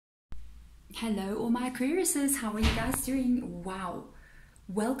Hello, all my Aquariuses. How are you guys doing? Wow.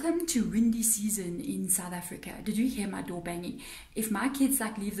 Welcome to windy season in South Africa. Did you hear my door banging? If my kids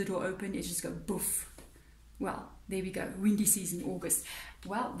leave the door open, it just go boof. Well, there we go. Windy season, August.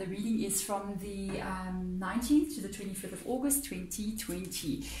 Well, the reading is from the 19th to the 25th of August,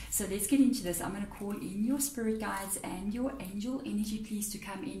 2020. So let's get into this. I'm going to call in your spirit guides and your angel energy, please, to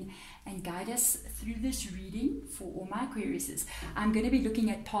come in and guide us through this reading for all my Aquariuses. I'm going to be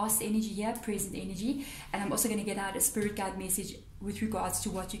looking at past energy here, present energy, and I'm also going to get out a spirit guide message with regards to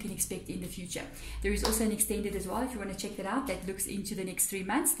what you can expect in the future. There is also an extended as well, if you want to check that out, that looks into the next 3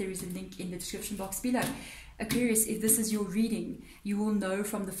 months. There is a link in the description box below. Aquarius, if this is your reading, you will know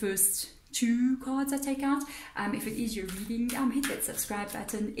from the first 2 cards I take out. If it is your reading, hit that subscribe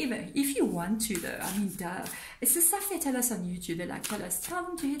button, if you want to though. I mean, duh. It's the stuff they tell us on YouTube. They tell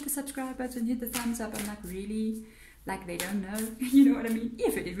them to hit the subscribe button, hit the thumbs up. I'm like, really? Like they don't know, you know what I mean?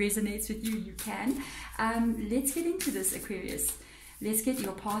 If it resonates with you, you can. Let's get into this, Aquarius. Let's get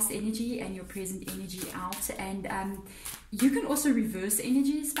your past energy and your present energy out. And you can also reverse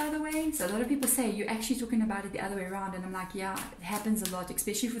energies, by the way. So a lot of people say you're actually talking about it the other way around. And I'm like, yeah, it happens a lot,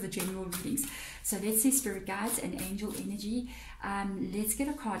 especially for the general readings. So let's see spirit guides and angel energy. Let's get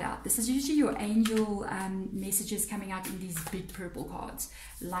a card out. This is usually your angel messages coming out in these big purple cards.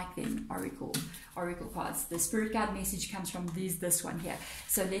 Like them, oracle cards. The spirit guide message comes from this one here.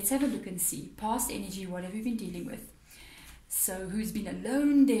 So let's have a look and see. Past energy, what have you been dealing with? So who's been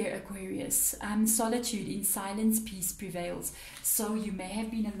alone there, Aquarius? Solitude, in silence, peace prevails. So you may have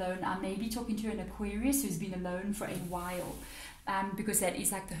been alone. I may be talking to an Aquarius who's been alone for a while. Because that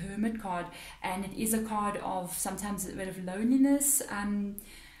is like the Hermit card. And it is a card of sometimes a bit of loneliness.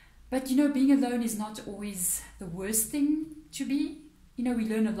 But you know, being alone is not always the worst thing to be. You know, we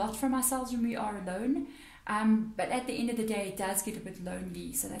learn a lot from ourselves when we are alone. But at the end of the day, it does get a bit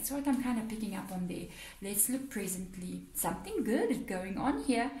lonely. So that's what I'm kind of picking up on there. Let's look presently. Something good is going on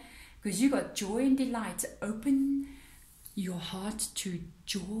here. Because you got joy and delight. Open your heart to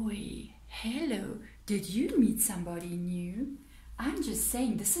joy. Hello. Did you meet somebody new? I'm just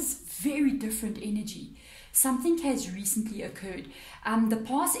saying, this is very different energy. Something has recently occurred. The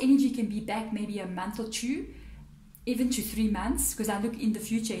past energy can be back maybe a month or 2. Even to 3 months, because I look in the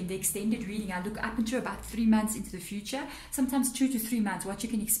future. In the extended reading, I look up into about 3 months into the future, sometimes 2 to 3 months, what you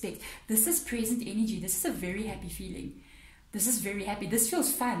can expect. This is present energy. This is a very happy feeling. This is very happy. This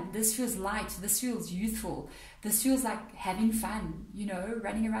feels fun. This feels light. This feels youthful. This feels like having fun, you know,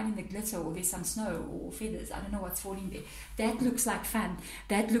 running around in the glitter, or there's some snow or feathers. I don't know what's falling there. That looks like fun.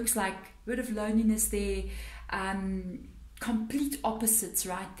 That looks like a bit of loneliness there. Complete opposites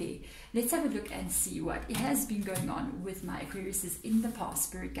right there. Let's have a look and see what has been going on with my Aquariuses in the past,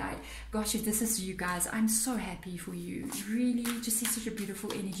 spirit guide. Gosh, if this is you guys, I'm so happy for you. Really, just see such a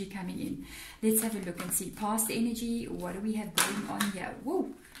beautiful energy coming in. Let's have a look and see past energy. What do we have going on here?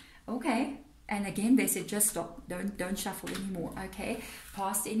 Whoa, okay. And again, they said just stop. Don't shuffle anymore. Okay,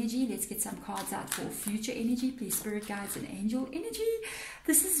 past energy. Let's get some cards out for future energy, please, spirit guides and angel energy.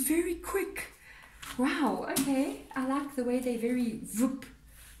 This is very quick. Wow, okay. I like the way they very whoop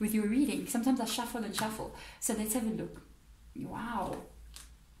with your reading. Sometimes I shuffle and shuffle. So let's have a look. Wow.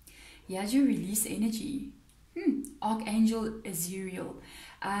 Here's your release energy. Archangel Azuriel.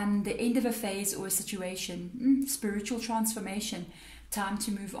 The end of a phase or a situation. Spiritual transformation. Time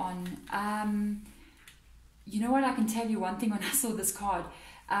to move on. You know what? I can tell you one thing when I saw this card.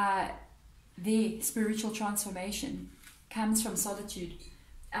 The spiritual transformation comes from solitude.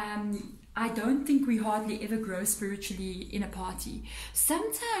 I don't think we hardly ever grow spiritually in a party.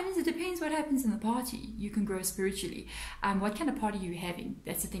 Sometimes it depends what happens in the party. You can grow spiritually. What kind of party are you having?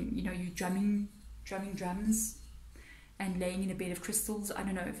 That's the thing. You know, you're drumming drums and laying in a bed of crystals. I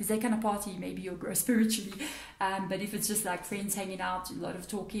don't know. If it's that kind of party, maybe you'll grow spiritually. But if it's just like friends hanging out, a lot of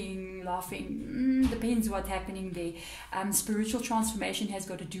talking, laughing, depends what's happening there. Spiritual transformation has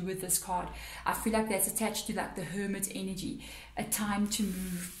got to do with this card. I feel like that's attached to like the hermit energy, a time to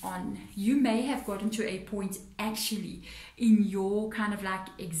move on. You may have gotten to a point actually in your kind of like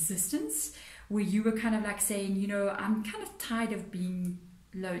existence where you were kind of like saying, you know, I'm kind of tired of being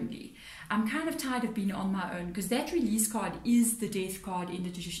lonely. I'm kind of tired of being on my own, because that release card is the death card in the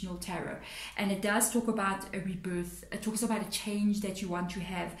traditional tarot, and it does talk about a rebirth. It talks about a change that you want to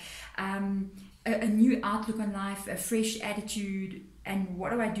have, a new outlook on life, a fresh attitude, and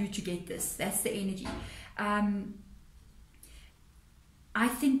what do I do to get this? That's the energy. I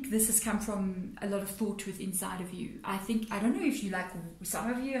think this has come from a lot of thought with inside of you. I don't know if you like,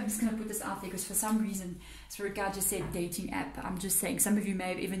 some of you, I'm just going to put this out there because for some reason, Spirit Guide just said dating app. I'm just saying, some of you may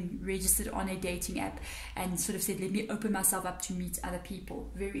have even registered on a dating app and sort of said, let me open myself up to meet other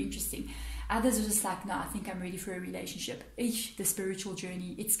people. Very interesting. Others are just like, no, I think I'm ready for a relationship. The spiritual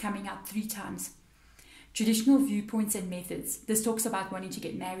journey, it's coming out 3 times. Traditional viewpoints and methods. This talks about wanting to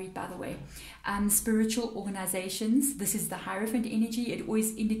get married, by the way. Spiritual organizations. This is the Hierophant energy. It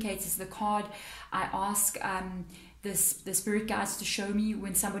always indicates, as the card I ask the spirit guides to show me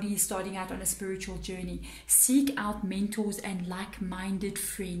when somebody is starting out on a spiritual journey. Seek out mentors and like-minded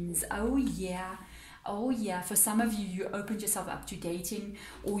friends. Oh yeah. Oh yeah, for some of you, you opened yourself up to dating,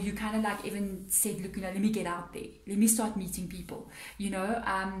 or you kind of like even said, look, let me get out there. Let me start meeting people,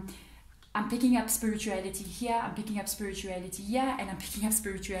 I'm picking up spirituality here, I'm picking up spirituality here, and I'm picking up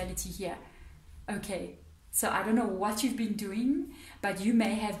spirituality here. Okay, so I don't know what you've been doing, but you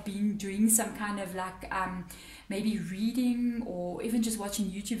may have been doing some kind of like maybe reading or even just watching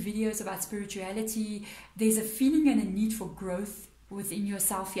YouTube videos about spirituality. There's a feeling and a need for growth within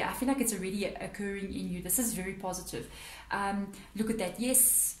yourself here. I feel like it's already occurring in you. This is very positive. Look at that.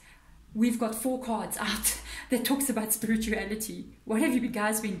 Yes. We've got 4 cards out that talks about spirituality. What have you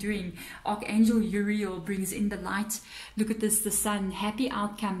guys been doing? Archangel Uriel brings in the light. Look at this, the sun, happy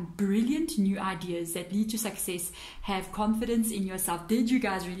outcome, brilliant new ideas that lead to success. Have confidence in yourself. Did you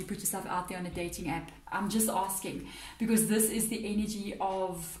guys really put yourself out there on a dating app? I'm just asking, because this is the energy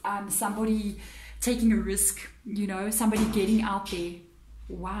of somebody taking a risk, somebody getting out there.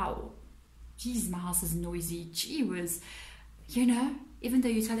 Wow. Jeez, my house is noisy. Gee whiz. Even though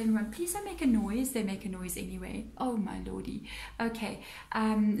you tell everyone, please don't make a noise, they make a noise anyway. Oh my lordy. Okay,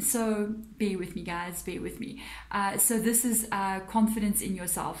 so bear with me, guys, bear with me. So this is confidence in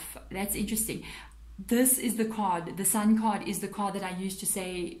yourself. That's interesting. This is the card, the sun card is the card that I use to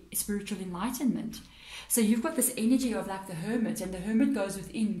say spiritual enlightenment. So you've got this energy of like the hermit, and the hermit goes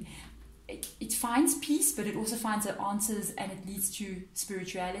within. It finds peace, but it also finds the answers, and it leads to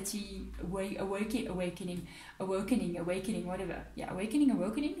spirituality, awakening, whatever. Yeah,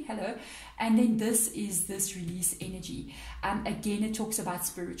 awakening, hello. And then this is this release energy. Again, it talks about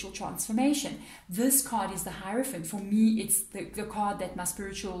spiritual transformation. This card is the Hierophant. For me, it's the card that my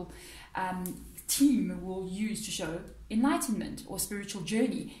spiritual team will use to show enlightenment or spiritual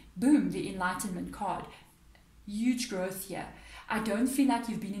journey. Boom, the enlightenment card. Huge growth here. I don't feel like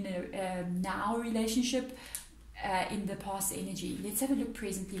you've been in a now relationship in the past energy. Let's have a look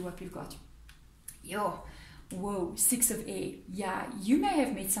presently what we've got. Whoa, 6 of air. Yeah, you may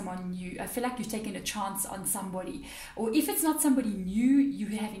have met someone new. I feel like you've taken a chance on somebody. Or if it's not somebody new,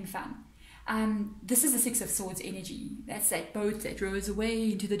 you're having fun. This is the 6 of Swords energy. That's that boat that rows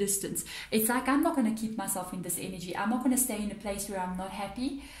away into the distance. It's like, I'm not going to keep myself in this energy. I'm not going to stay in a place where I'm not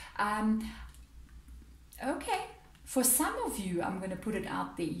happy. Okay. For some of you, I'm going to put it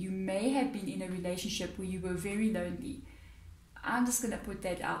out there, you may have been in a relationship where you were very lonely. I'm just going to put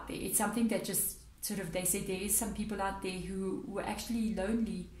that out there. It's something that just sort of, they say there is some people out there who were actually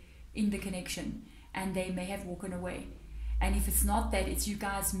lonely in the connection, and they may have walked away. And if it's not that, it's you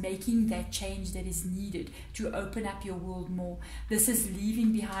guys making that change that is needed to open up your world more. This is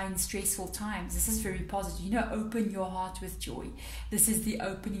leaving behind stressful times. This is very positive. Open your heart with joy. This is the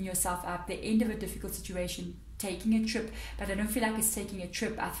opening yourself up, the end of a difficult situation, taking a trip. But I don't feel like it's taking a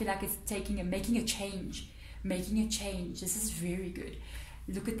trip. I feel like it's making a change. This is very good.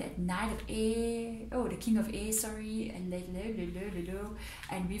 Look at that, Knight of Air. Oh, the King of Air, sorry. And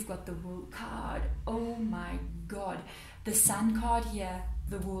we've got the World card. Oh my God. The Sun card here,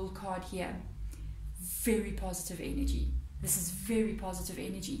 the World card here. Very positive energy. This is very positive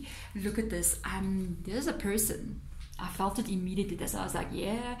energy. Look at this. There's a person. I felt it immediately. So I was like,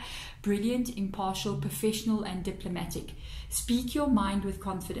 yeah, brilliant, impartial, professional, and diplomatic. Speak your mind with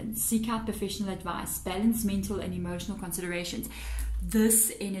confidence. Seek out professional advice. Balance mental and emotional considerations.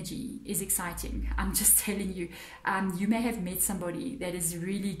 This energy is exciting. I'm just telling you. You may have met somebody that is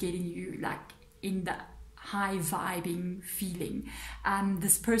really getting you like in the high vibing feeling.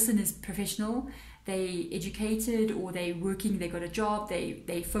 This person is professional. They educated, or they working. They got a job.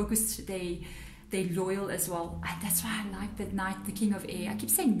 They focused. They're loyal as well. And that's why I like that Knight, the King of Air. I keep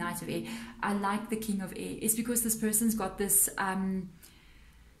saying Knight of Air. I like the King of Air. It's because this person's got this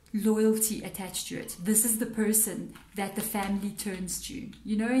loyalty attached to it. This is the person that the family turns to.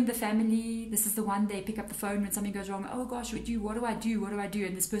 In the family, this is the one they pick up the phone when something goes wrong. Oh gosh, what do I do?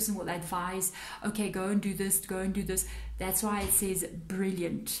 And this person will advise, okay, go and do this, go and do this. That's why it says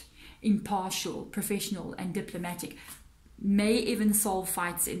brilliant, impartial, professional, and diplomatic. May even solve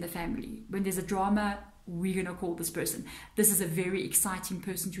fights in the family. When there's a drama, we're going to call this person. This is a very exciting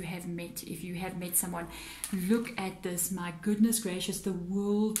person to have met. If you have met someone, look at this. My goodness gracious, the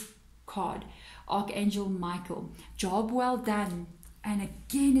World card. Archangel Michael. Job well done. And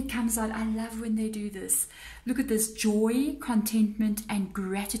again, it comes out. I love when they do this. Look at this. Joy, contentment, and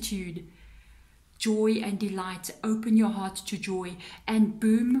gratitude. Joy and delight. Open your heart to joy. And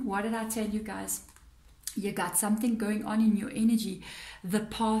boom, what did I tell you guys? You got something going on in your energy. The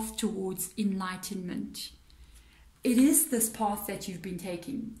path towards enlightenment. It is this path that you've been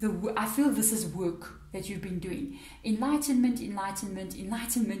taking. I feel this is work that you've been doing. Enlightenment, enlightenment,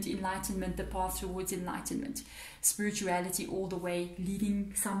 enlightenment, enlightenment, the path towards enlightenment. Spirituality all the way,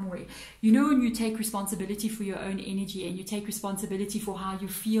 leading somewhere. You know, when you take responsibility for your own energy and you take responsibility for how you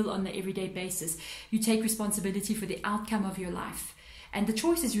feel on the everyday basis, you take responsibility for the outcome of your life. And the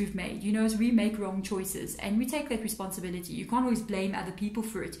choices we've made, you know, as we make wrong choices and we take that responsibility. You can't always blame other people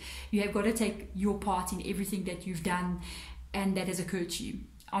for it. You have got to take your part in everything that you've done and that has occurred to you,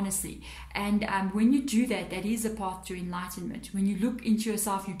 honestly. And when you do that, that is a path to enlightenment. When you look into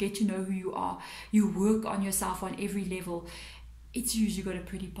yourself, you get to know who you are. You work on yourself on every level. It's usually got a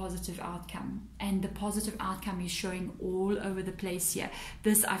pretty positive outcome. And the positive outcome is showing all over the place here.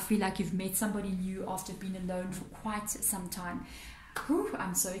 This, I feel like you've met somebody new after being alone for quite some time. Whew,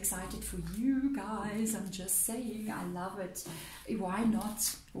 I'm so excited for you guys. I'm just saying, I love it. Why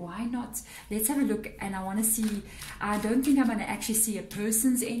not? Why not? Let's have a look. And I want to see, I don't think I'm going to actually see a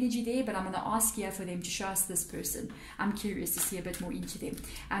person's energy there, but I'm going to ask here for them to show us this person. I'm curious to see a bit more into them.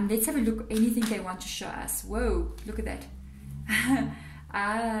 Let's have a look. Anything they want to show us. Whoa, look at that.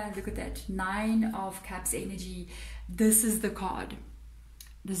 Look at that. 9 of Cups energy. This is the card.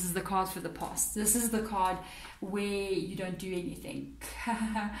 This is the card for the past. This is the card where you don't do anything.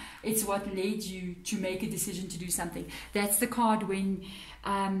 It's what led you to make a decision to do something. That's the card when,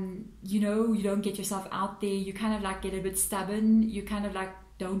 you know, you don't get yourself out there. You kind of like get a bit stubborn. You kind of like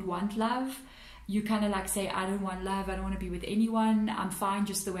don't want love. You kind of like say, I don't want love. I don't want to be with anyone. I'm fine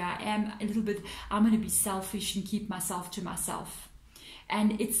just the way I am. A little bit, I'm going to be selfish and keep myself to myself.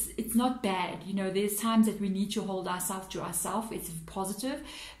 And it's not bad, you know, there's times that we need to hold ourselves to ourselves. It's positive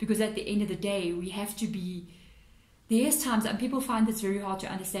because at the end of the day, we have to be, there's times, and people find this very hard to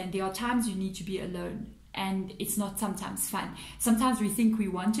understand, there are times you need to be alone and it's not sometimes fun. Sometimes we think we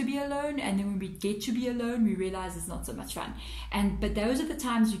want to be alone and then when we get to be alone, we realize it's not so much fun. But those are the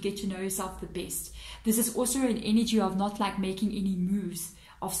times you get to know yourself the best. This is also an energy of not like making any moves,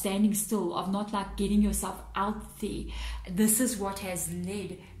 of standing still, of not like getting yourself out there. This is what has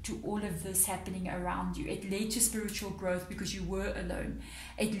led to all of this happening around you. It led to spiritual growth because you were alone.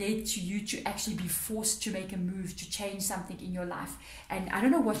 It led to you to actually be forced to make a move, to change something in your life. And I don't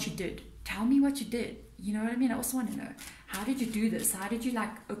know what you did. Tell me what you did. You know what I mean? I also want to know, how did you do this? How did you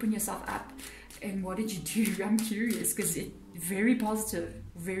like open yourself up? And what did you do? I'm curious because it's very positive,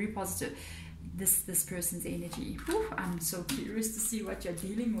 very positive. This person's energy. Whew, I'm so curious to see what you're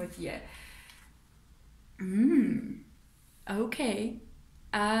dealing with here. Okay.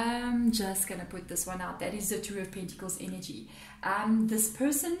 I'm just gonna put this one out. That is the Two of Pentacles energy. This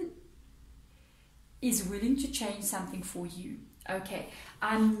person is willing to change something for you. Okay,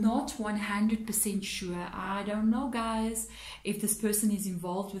 I'm not 100% sure. I don't know, guys, if this person is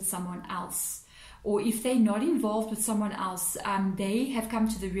involved with someone else. Or if they're not involved with someone else, they have come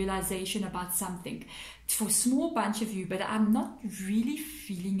to the realization about something. For a small bunch of you, but I'm not really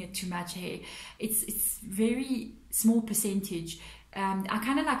feeling it too much here. It's very small percentage. I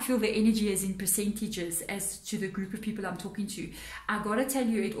kind of like feel the energy as in percentages as to the group of people I'm talking to. I gotta tell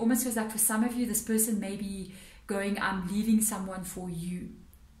you, it almost feels like for some of you, this person may be going, I'm leaving someone for you.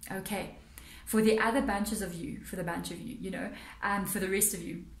 Okay. For the other bunches of you, for the bunch of you, you know, for the rest of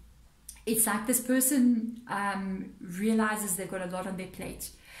you, it's like this person realizes they've got a lot on their plate.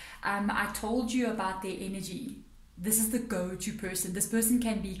 I told you about their energy. This is the go-to person. This person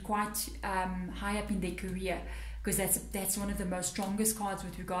can be quite high up in their career because that's one of the most strongest cards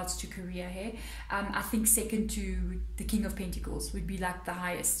with regards to career here. I think second to the King of Pentacles would be like the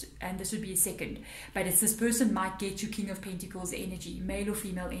highest, and this would be a second. But it's this person might get you King of Pentacles energy, male or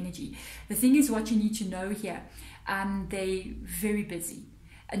female energy. The thing is, what you need to know here, they're very busy.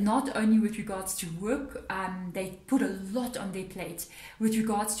 And not only with regards to work, they put a lot on their plate. With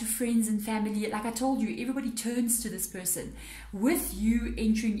regards to friends and family, like I told you, everybody turns to this person. With you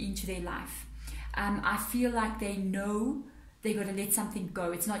entering into their life, I feel like they know they're going to let something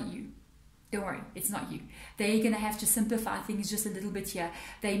go. It's not you. Don't worry, it's not you. They're going to have to simplify things just a little bit here.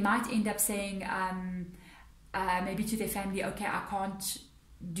 They might end up saying maybe to their family, okay, I can't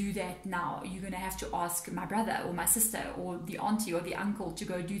do that now. You're going to have to ask my brother or my sister or the auntie or the uncle to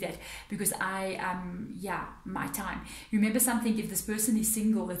go do that, because I my time. Remember something, if this person is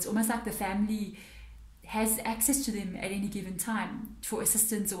single, it's almost like the family has access to them at any given time for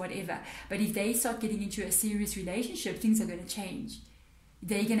assistance or whatever. But if they start getting into a serious relationship, things are going to change.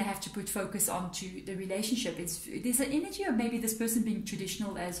 They're going to have to put focus onto the relationship. There's an energy of maybe this person being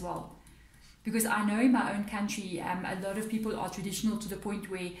traditional as well. Because I know in my own country, a lot of people are traditional to the point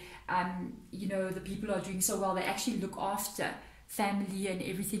where, the people are doing so well. They actually look after family and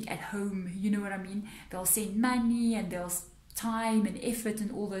everything at home. You know what I mean? They'll send money and they'll time and effort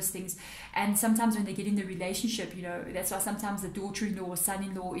and all those things. And sometimes when they get in the relationship, that's why sometimes the daughter-in-law or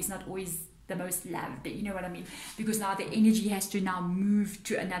son-in-law is not always the most loved, you know what I mean? Because now the energy has to now move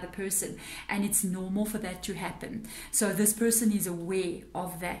to another person, and it's normal for that to happen. So this person is aware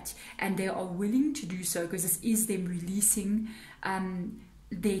of that, and they are willing to do so, because this is them releasing.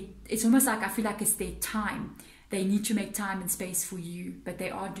 It's almost like, I feel like it's their time. They need to make time and space for you, but they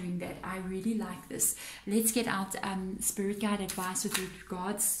are doing that. I really like this. Let's get out spirit guide advice with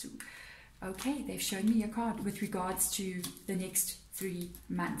regards to, okay, they've shown me a card with regards to the next 3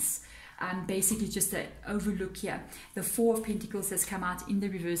 months. Basically just an overlook here. The Four of Pentacles has come out in the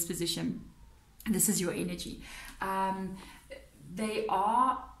reverse position. This is your energy. They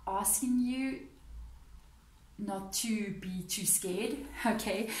are asking you not to be too scared,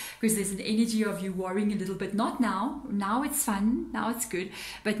 okay? Because there's an energy of you worrying a little bit. Not now. Now it's fun. Now it's good.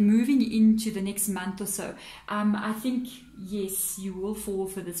 But moving into the next month or so, I think, yes, you will fall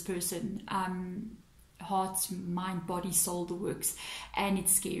for this person. Heart, mind, body, soul, the works, and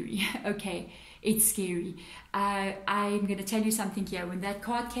it's scary. Okay, it's scary. I'm going to tell you something here. When that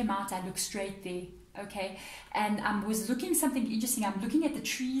card came out, I looked straight there. Okay, and I was looking something interesting. I'm looking at the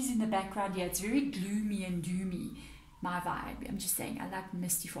trees in the background here. It's very gloomy and doomy, my vibe. I'm just saying, I like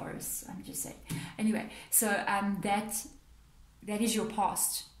misty forests. I'm just saying. Anyway, so that is your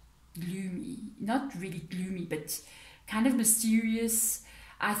past. Gloomy, not really gloomy, but kind of mysterious.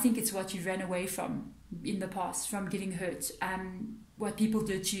 I think it's what you ran away from in the past, from getting hurt, what people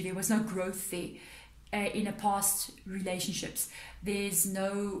did to you. There was no growth there in a past relationships. There's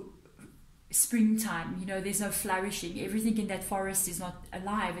no springtime, there's no flourishing. Everything in that forest is not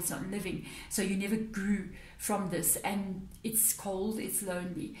alive, it's not living. So you never grew from this, and it's cold, it's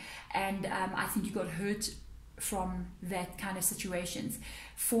lonely. And I think you got hurt from that kind of situations.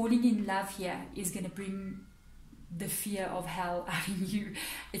 Falling in love here is going to bring the fear of hell out in you.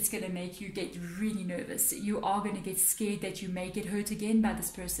 It's going to make you get really nervous. You are going to get scared that you may get hurt again by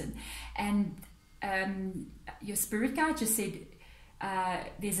this person. And your spirit guide just said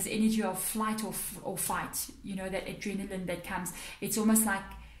there's this energy of flight or fight, that adrenaline that comes. It's almost like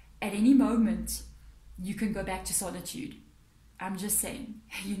at any moment you can go back to solitude. I'm just saying,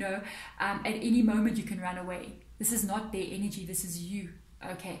 at any moment you can run away. This is not their energy, this is you.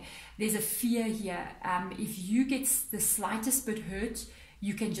 Okay, there's a fear here. If you get the slightest bit hurt,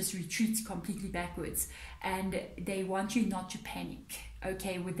 you can just retreat completely backwards, and they want you not to panic.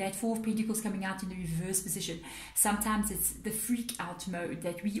 Okay, with that Four of Pentacles coming out in the reverse position, sometimes it's the freak out mode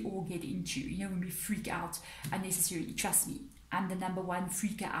that we all get into, when we freak out unnecessarily. Trust me, I'm the #1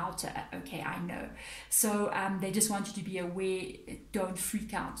 freaker outer. Okay, I know. So they just want you to be aware. Don't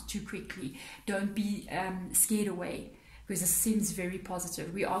freak out too quickly. Don't be scared away, because this seems very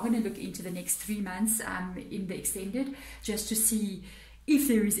positive. We are going to look into the next 3 months in the extended, just to see if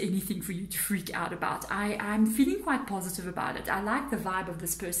there is anything for you to freak out about. I'm feeling quite positive about it. I like the vibe of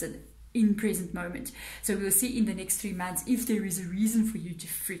this person in present moment. So we'll see in the next 3 months if there is a reason for you to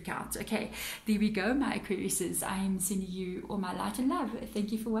freak out. Okay, there we go, my Aquariuses. I am sending you all my light and love.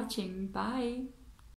 Thank you for watching. Bye.